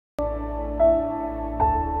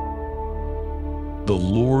The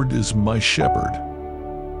Lord is my shepherd.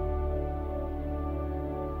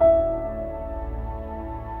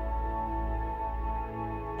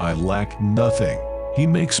 I lack nothing. He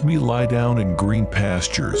makes me lie down in green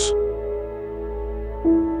pastures.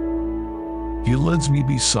 He leads me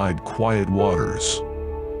beside quiet waters.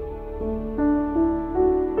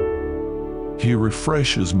 He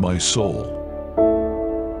refreshes my soul.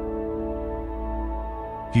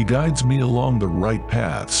 He guides me along the right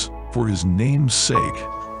paths for His name's sake.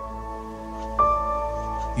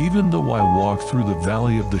 Even though I walk through the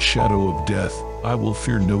valley of the shadow of death, I will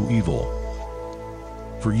fear no evil.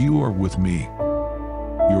 For You are with me.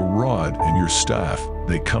 Your rod and Your staff,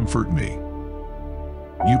 they comfort me.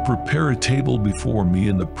 You prepare a table before me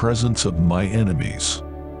in the presence of my enemies.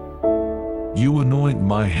 You anoint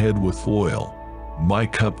my head with oil. My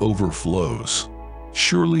cup overflows.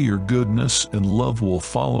 Surely Your goodness and love will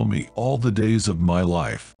follow me all the days of my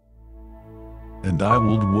life. And I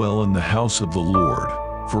will dwell in the house of the Lord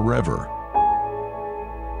forever.